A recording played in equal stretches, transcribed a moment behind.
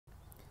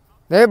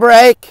They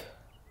break.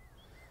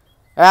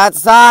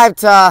 It's time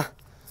to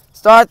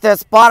start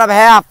this bottom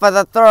half of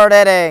the third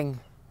inning.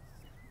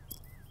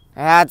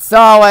 And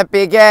so it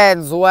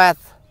begins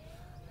with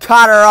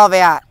Connor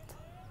Oviatt.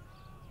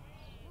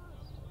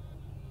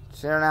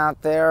 Cheering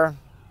out there.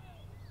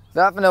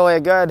 Definitely a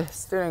good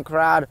student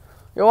crowd.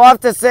 You'll have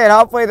to see it.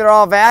 Hopefully they're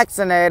all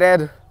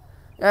vaccinated.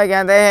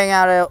 Again, they hang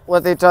out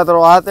with each other a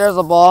lot. There's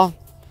a ball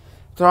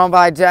thrown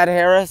by Jed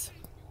Harris.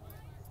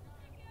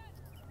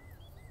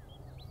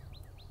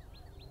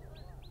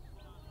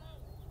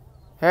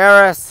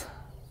 Harris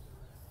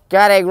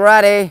getting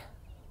ready.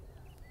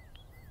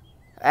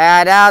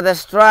 And down the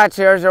stretch,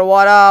 here's your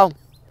 1-0.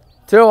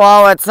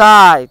 2-0, it's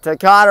high to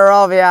Connor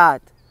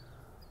Oviatt.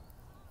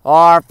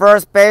 Our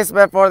first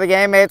baseman for the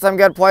game made some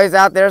good plays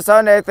out there.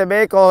 So Nathan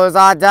Meikle, who's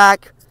on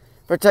deck,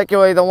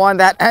 particularly the one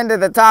that ended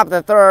the top of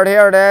the third.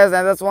 Here it is,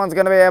 and this one's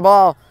going to be a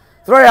ball.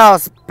 3-0.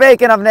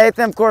 Speaking of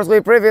Nathan, of course, we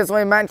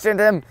previously mentioned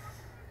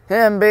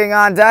him being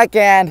on deck,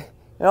 and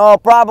he'll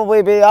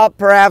probably be up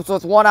perhaps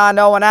with 1 on,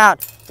 no one out.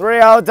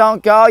 3-0,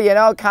 don't go. You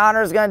know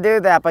Connor's going to do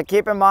that, but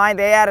keep in mind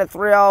they had a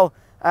 3-0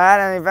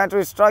 and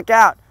eventually struck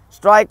out.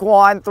 Strike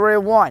one,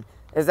 3-1.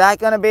 Is that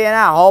going to be an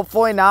out?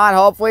 Hopefully not.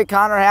 Hopefully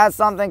Connor has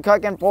something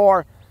cooking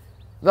for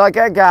the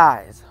good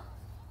guys.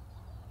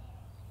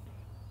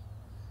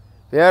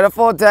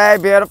 Beautiful day,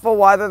 beautiful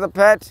weather, the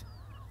pitch.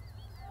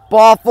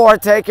 Ball 4,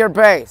 take your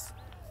base.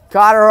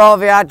 Connor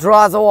Oviatt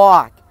draws a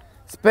walk.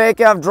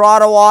 Speaking of draw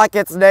to walk,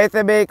 it's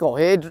Nathan Meikle.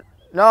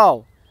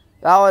 No,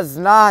 that was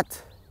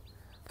not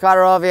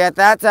Connor Oviatt.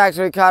 That's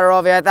actually Connor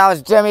Oviatt. That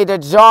was Jimmy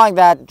DeJong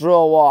that drew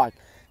a walk.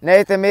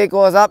 Nathan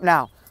Meikle is up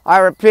now. I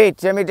repeat,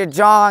 Jimmy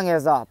DeJong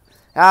is up.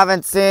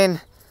 Haven't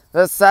seen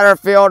the center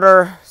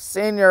fielder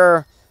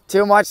senior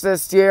too much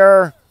this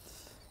year.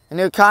 I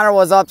knew Connor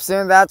was up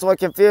soon. That's what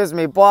confused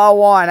me. Ball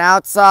 1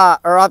 outside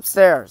or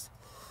upstairs.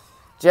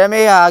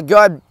 Jimmy, a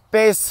good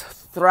base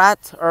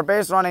threat or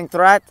base running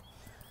threat.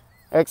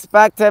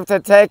 Expect him to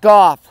take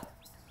off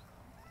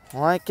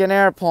like an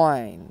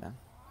airplane.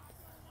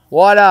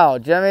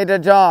 1-0. Jimmy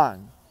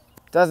DeJong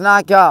does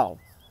not go.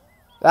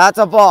 That's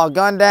a ball.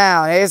 Gun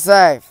down. He's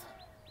safe.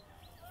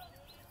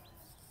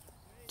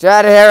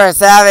 Jed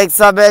Harris having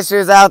some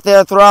issues out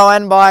there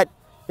throwing, but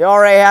he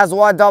already has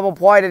 1 double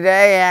play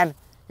today, and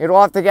he'd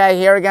love to get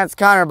here against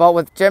Connor. But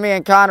with Jimmy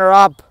and Connor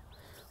up,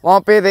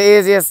 won't be the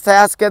easiest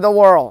task in the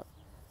world.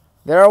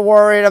 They're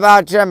worried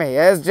about Jimmy.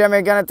 Is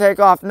Jimmy going to take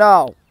off?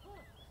 No.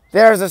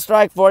 There's a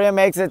strike for you.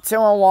 Makes it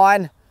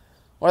 2-1,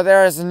 where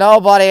there is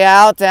nobody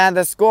out, and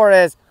the score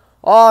is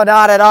all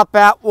knotted up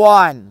at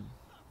 1.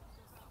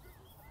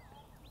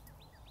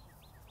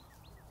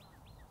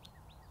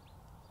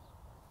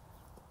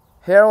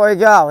 Here we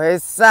go.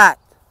 He's set.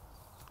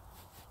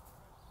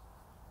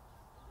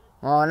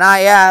 Well, not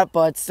yet,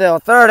 but still.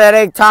 Third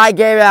inning, tie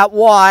game at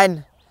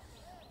 1.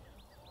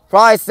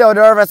 Probably still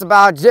nervous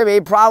about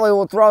Jimmy. Probably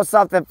will throw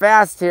something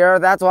fast here.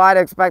 That's what I'd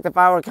expect if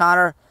I were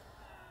Connor.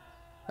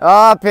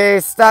 Up, he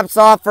steps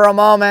off for a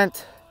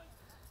moment.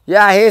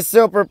 Yeah, he's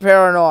super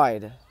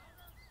paranoid.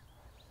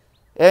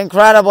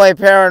 Incredibly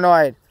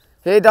paranoid.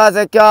 He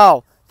doesn't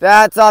go.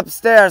 That's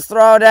upstairs.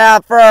 Throw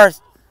down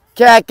first.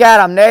 Can't get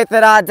him.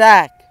 Nathan on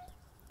deck.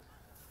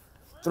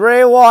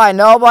 3-1.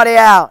 Nobody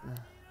out.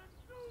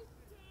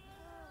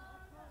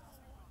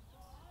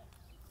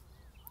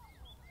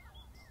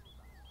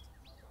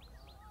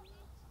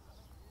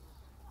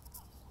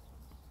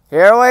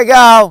 Here we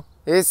go.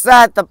 He's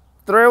set. The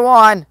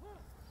 3-1.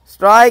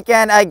 Strike,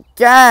 and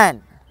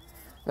again,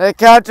 the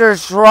catcher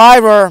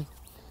Schreiber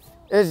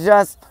is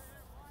just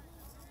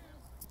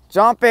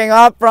jumping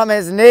up from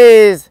his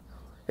knees.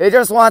 He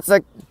just wants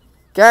to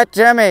get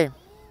Jimmy.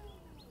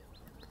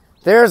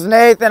 There's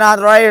Nathan on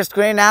the right of your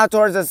screen, now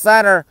towards the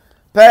center.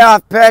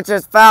 Payoff pitch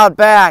is fouled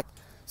back.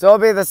 So it'll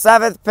be the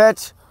 7th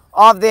pitch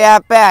of the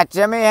at-bat.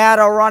 Jimmy had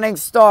a running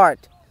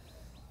start.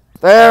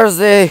 There's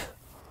the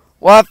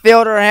left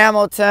fielder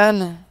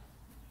Hamilton.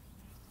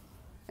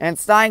 And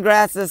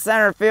Steingrass, the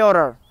center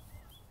fielder.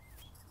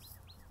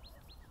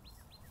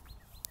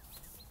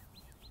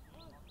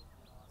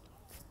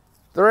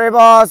 Three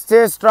balls,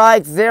 2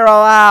 strikes, 0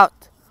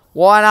 out.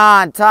 1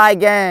 on, tie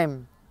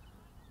game.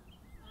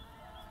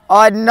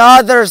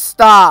 Another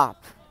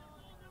stop.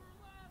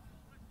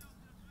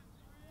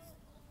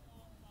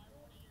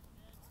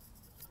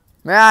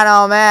 Man,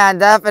 oh man,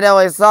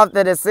 definitely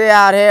something to see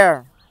out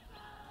here.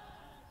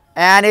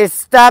 And he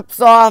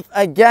steps off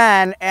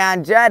again,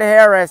 and Jed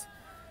Harris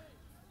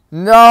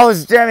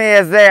knows Jimmy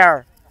is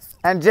there.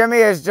 And Jimmy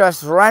is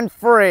just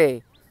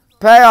rent-free.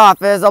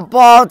 Payoff is a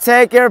ball,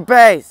 take your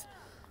base.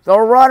 The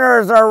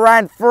runners are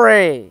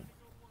rent-free.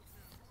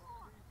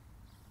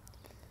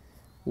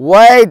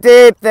 Way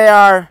deep, they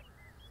are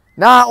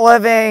not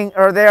living,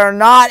 or they are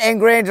not in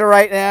Granger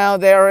right now.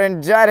 They are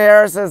in Jed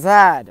Harris's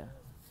head.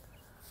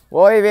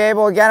 Will he be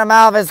able to get him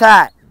out of his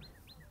hat?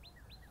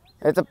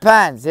 It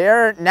depends.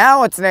 Here,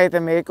 now it's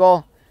Nathan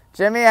Meikle.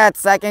 Jimmy at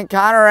second,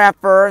 Connor at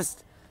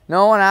first.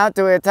 No one out.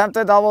 Do we attempt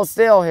a double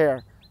steal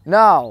here?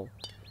 No.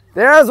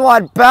 There's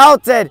one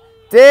belted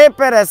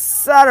Deep into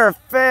center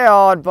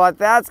field, but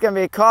that's going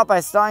to be caught by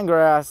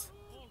Steingrass.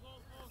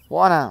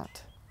 1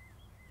 out.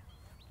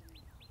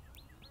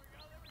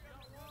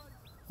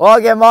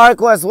 Logan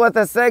Marquis with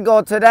a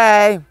single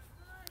today.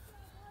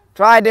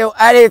 Trying to do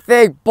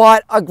anything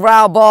but a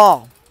ground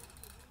ball.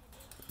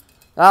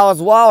 That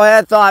was well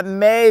hit. Thought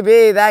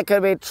maybe that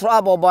could be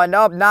trouble, but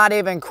nope, not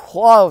even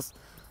close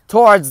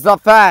towards the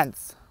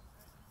fence.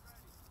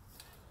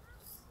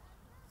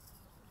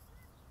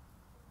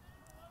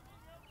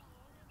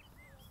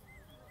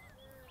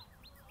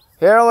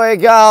 Here we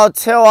go.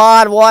 2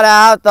 on, 1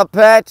 out. The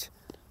pitch.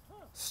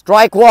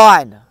 Strike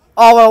 1.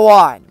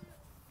 0-1.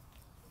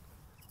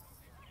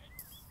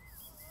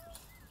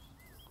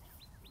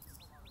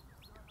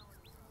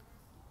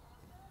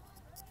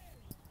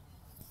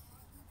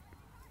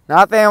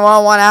 Nothing,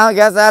 1 out.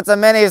 Guess that's a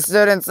mini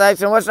student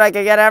section. Wish I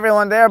could get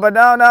everyone there, but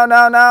no.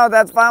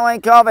 That's finally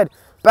covered.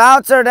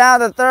 Bouncer down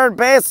the third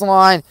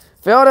baseline.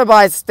 Fielded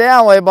by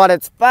Stanley, but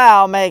it's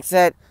foul. Makes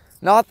it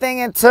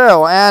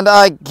 0-2. And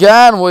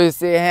again, we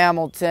see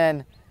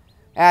Hamilton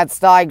at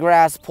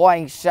Steingrass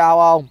playing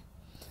shallow.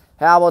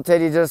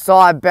 Hamilton, you just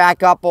saw it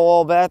back up a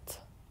little bit.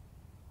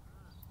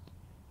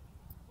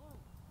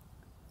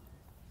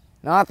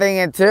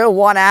 0-2.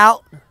 1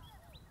 out.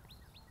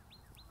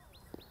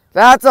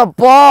 That's a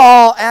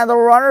ball, and the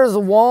runners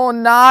will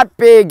not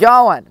be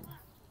going.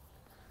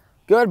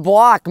 Good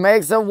block,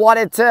 makes it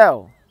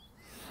 1-2.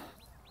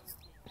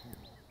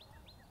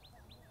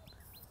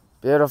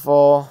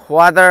 Beautiful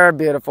weather,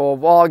 beautiful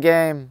ball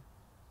game.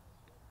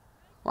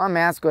 Well, I'm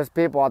maskless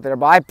people out there,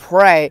 but I'm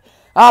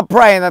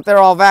praying that they're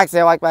all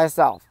vaccinated like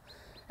myself.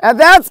 And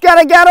that's going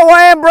to get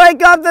away and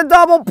break up the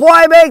double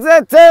play, makes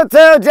it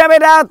 2-2. Jimmy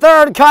down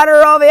third,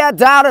 Cutter Ovia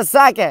down to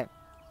second.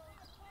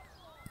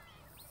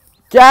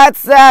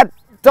 Gets that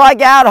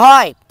dugout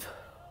hyped.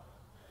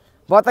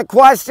 But the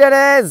question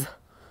is,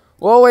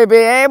 will we be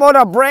able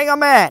to bring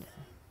him in?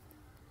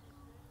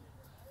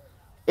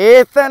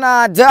 Ethan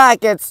on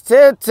deck. It's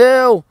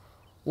 2-2.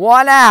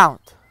 1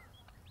 out.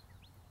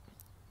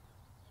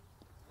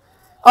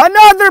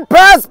 Another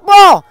pass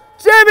ball.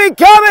 Jimmy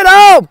coming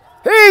home.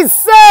 He's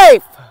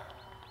safe.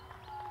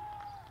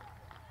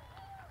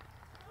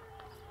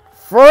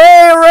 Free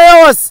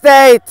real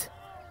estate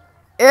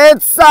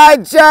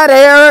inside Jed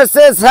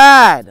Harris's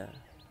head.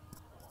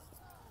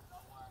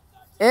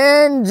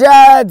 In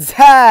Jed's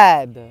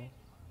head.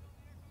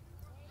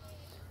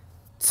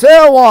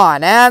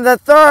 2-1. And the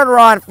third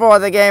run for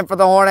the game for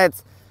the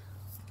Hornets.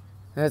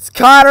 It's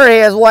Connor. He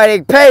is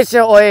waiting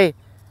patiently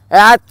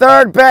at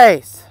third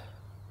base.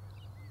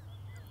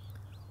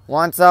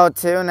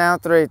 1-2, now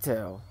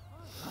 3-2.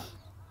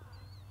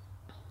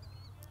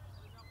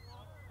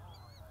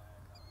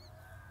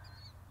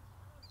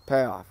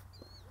 Payoff.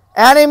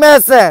 And he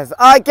misses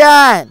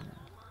again.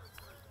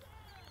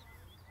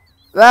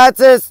 That's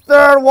his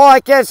third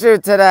walk issue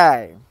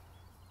today.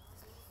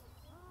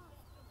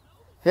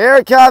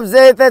 Here comes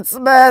Ethan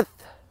Smith.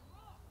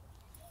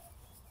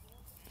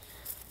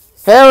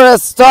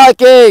 Harris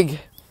talking.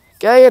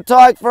 Getting a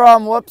talk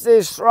from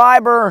Whoopsie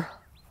Schreiber.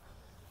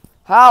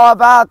 How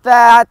about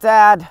that,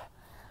 Dad?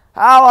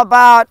 How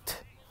about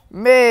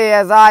me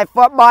as I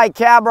flip my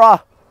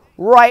camera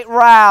right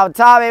round?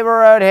 Tommy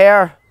Maroon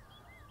here.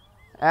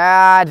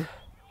 And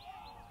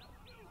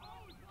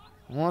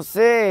we'll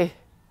see.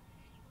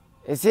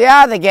 Is he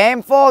out of the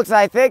game, folks?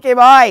 I think he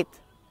might.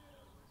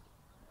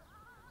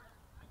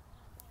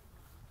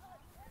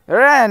 They're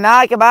going to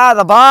knock him out of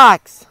the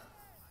box.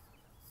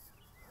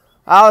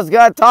 I was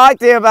going to talk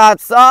to you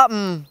about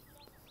something.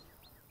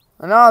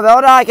 No,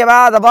 they'll knock him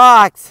out of the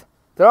box.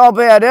 There'll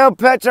be a new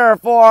pitcher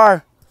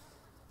for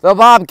the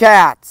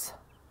Bobcats.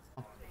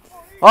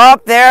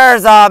 Up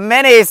there's a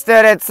mini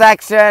student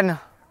section.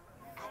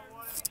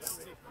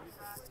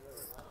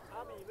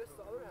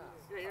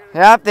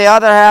 Yep, the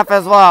other half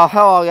as well.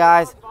 Hello,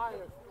 guys.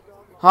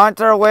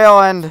 Hunter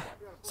Wheeland.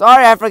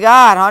 Sorry, I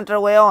forgot. Hunter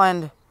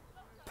Wheeland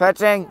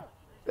pitching.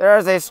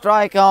 There's a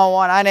strike on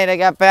 1. I need to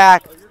get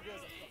back.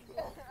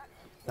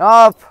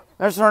 Nope.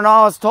 Mr.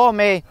 Ronaldo's told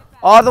me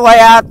all the way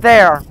out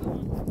there.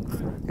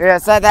 He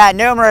has said that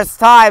numerous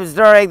times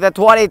during the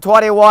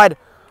 2021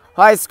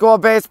 high school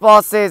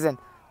baseball season.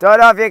 Don't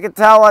know if you can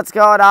tell what's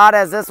going on,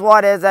 as this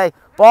one is a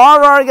ball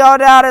runner going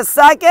down to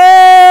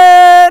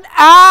second.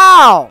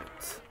 Out!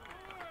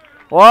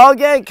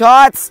 Logan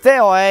caught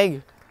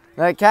stealing.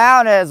 The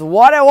count is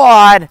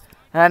 1-1.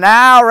 And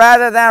now,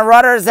 rather than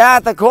runners at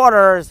the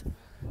corners,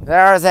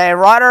 there's a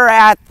runner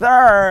at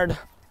third.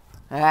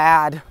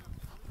 And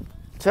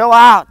 2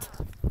 out.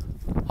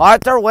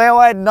 Hunter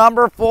Wheeland,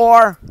 number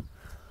 4.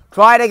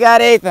 Try to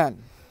get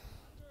Ethan.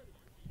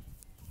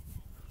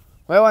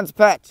 Wheeland's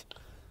pitch.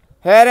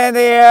 Hit in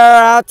the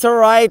air, out to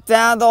right,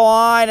 down the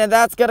line, and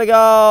that's going to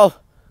go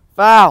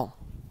foul.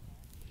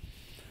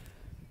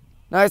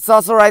 Nice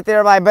hustle right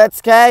there by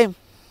Bitske.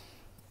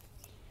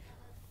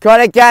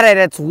 Couldn't get it.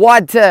 It's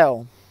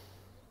 1-2.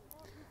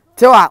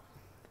 2 out.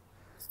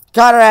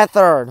 Cutter at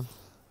third.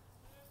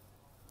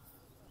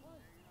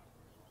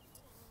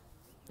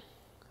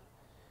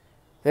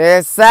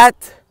 He's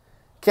set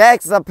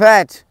kicks the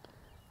pitch.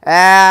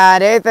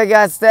 And Ethan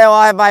gonna stay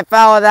alive by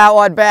fouling that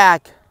one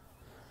back.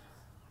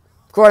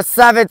 Of course,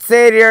 7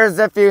 seniors,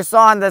 if you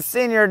saw in the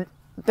senior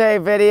day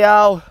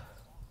video,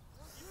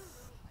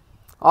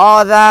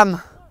 all of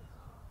them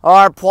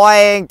are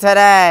playing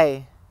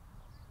today.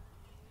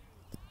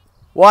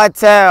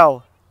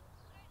 1-2.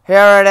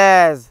 Here it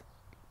is.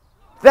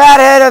 That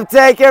hit him,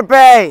 take your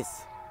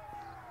base.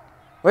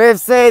 We've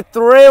seen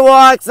 3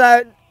 walks.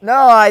 No,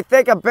 I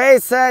think a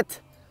base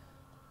hit.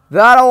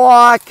 Not a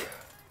walk.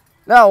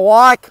 No,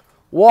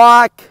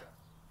 walk.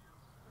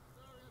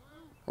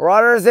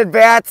 Runners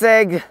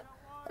advancing.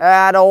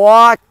 And a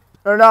walk.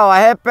 Or no, a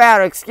hit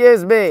batter,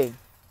 excuse me.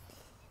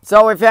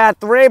 So we've had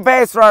 3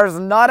 base runners.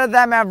 None of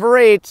them have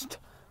reached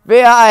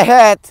via a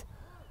hit.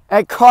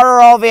 And Carter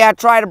Oviatt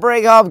trying to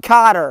bring home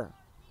Cotter.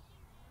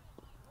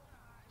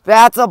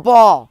 That's a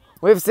ball.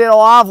 We've seen a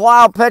lot of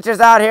wild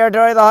pitches out here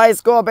during the high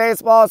school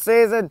baseball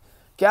season.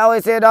 Can we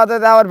see another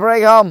that would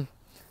bring home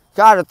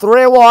Cotter?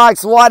 3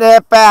 walks, 1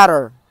 hit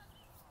batter.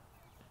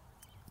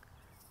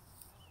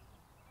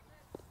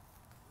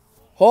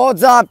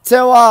 Holds up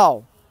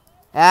 2-0.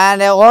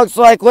 And it looks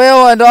like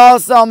Leland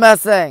also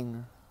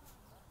missing.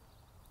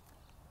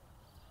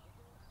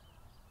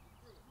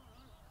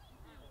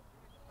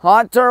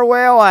 Hunter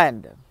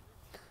Wheeland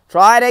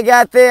try to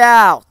get the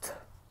out.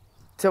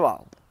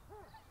 2-0.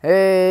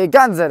 He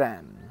guns it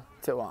in.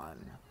 2-1.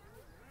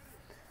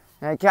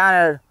 And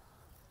counted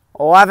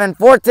 11,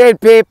 14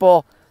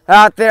 people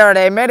out there at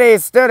a mini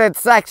student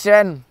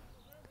section.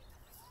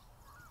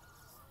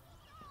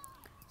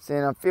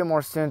 Seeing a few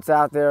more students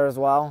out there as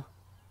well.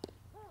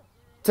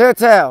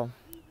 2-2.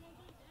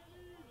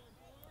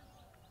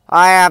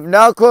 I have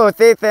no clue if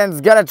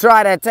Ethan's going to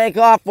try to take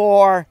off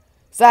for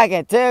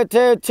second.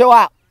 2-2, 2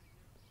 out.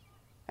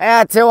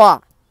 And 2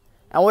 on.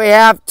 And we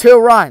have 2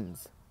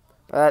 runs.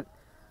 But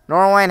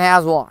Norwayne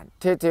has 1.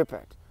 2-2 pitch.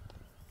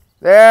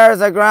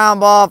 There's a ground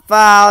ball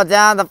foul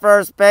down the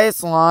first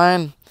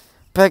baseline.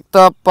 Picked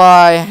up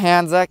by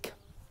Hanzik.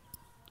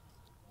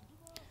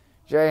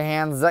 Jay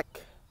Hanzik.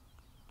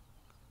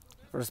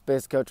 First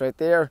base coach right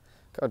there.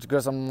 Coach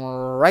Grissom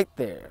right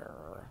there.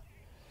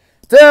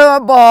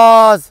 2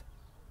 balls.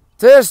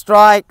 2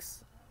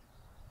 strikes.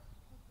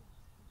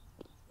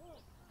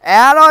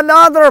 And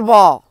another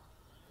ball.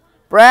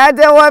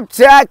 Brandon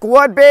Lipchak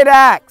would be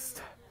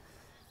next.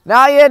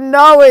 Now you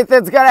know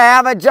Ethan's going to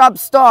have a jump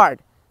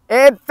start.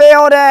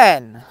 Infield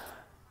in.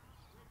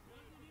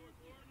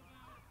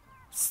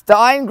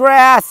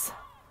 Steingrass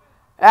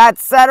at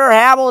center.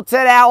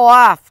 Hamilton at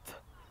left.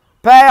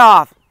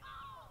 Payoff.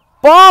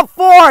 Ball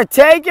 4.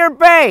 Take your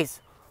base.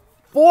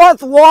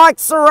 4th walk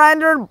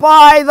surrendered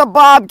by the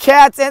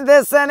Bobcats in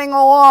this inning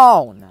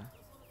alone.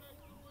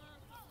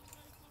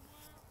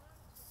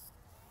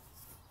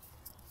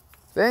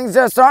 Things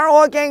just aren't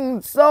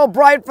looking so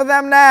bright for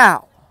them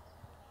now.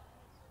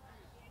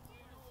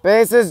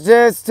 Bases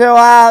just 2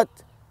 out.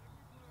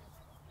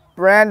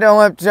 Brandon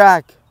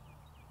Lipchak.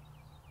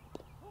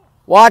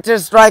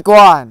 Watches strike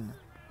 1.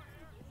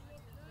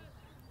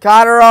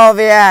 Carter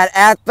Oviatt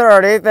at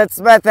third. Ethan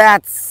Smith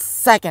at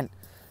second.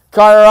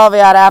 Carter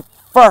Oviatt at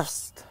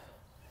first.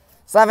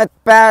 7th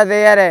bat of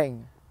the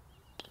inning.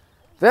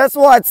 This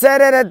one's hit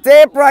in a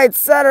deep right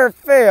center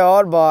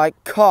field, but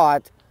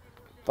caught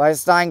by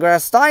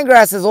Steingrass.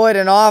 Steingrass is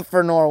leading off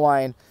for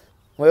Norwayne.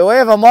 We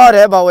leave him on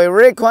it, but we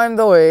reclaim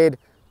the lead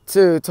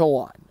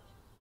 2-1.